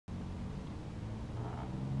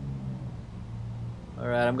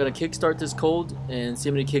Alright, I'm gonna kickstart this cold and see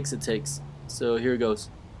how many kicks it takes. So here it goes.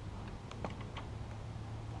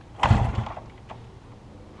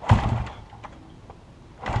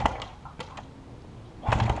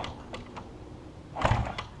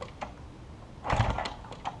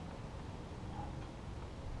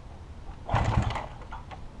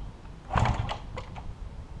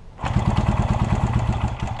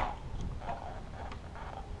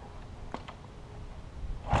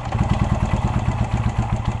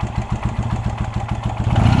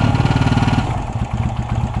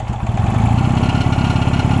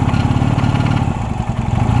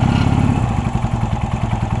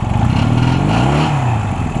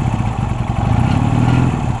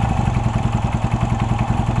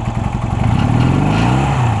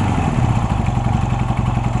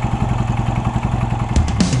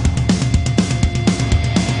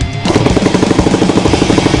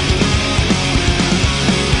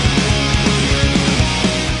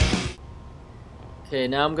 Okay,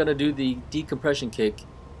 now I'm gonna do the decompression kick.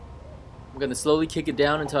 I'm gonna slowly kick it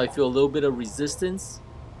down until I feel a little bit of resistance.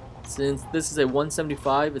 Since this is a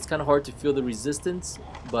 175, it's kind of hard to feel the resistance,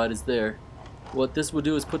 but it's there. What this will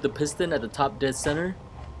do is put the piston at the top dead center,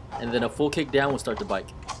 and then a full kick down will start the bike.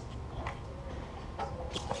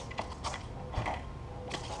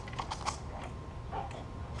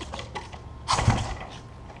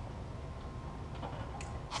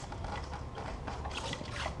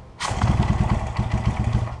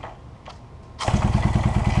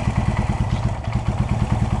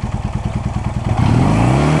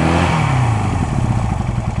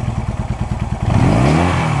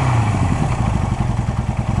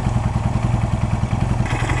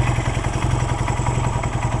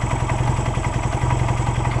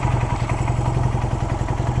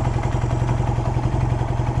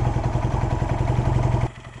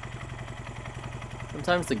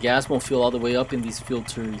 Sometimes the gas won't fill all the way up in these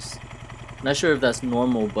filters. Not sure if that's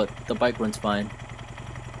normal, but the bike runs fine.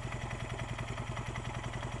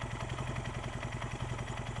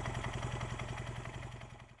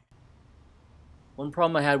 One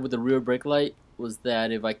problem I had with the rear brake light was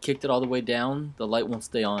that if I kicked it all the way down, the light won't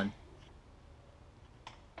stay on.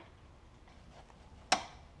 I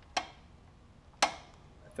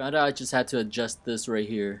found out I just had to adjust this right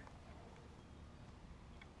here.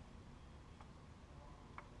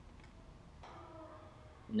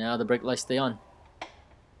 Now the brake lights stay on.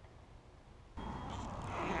 I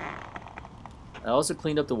also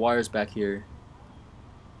cleaned up the wires back here,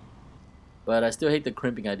 but I still hate the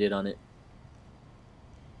crimping I did on it.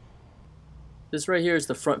 This right here is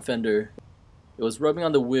the front fender. It was rubbing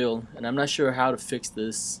on the wheel, and I'm not sure how to fix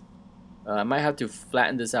this. I might have to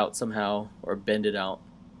flatten this out somehow or bend it out.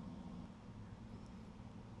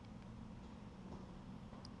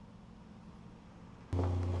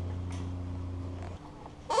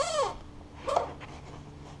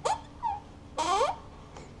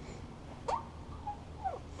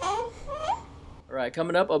 Alright,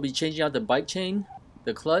 coming up I'll be changing out the bike chain,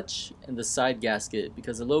 the clutch, and the side gasket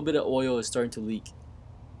because a little bit of oil is starting to leak.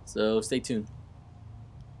 So stay tuned.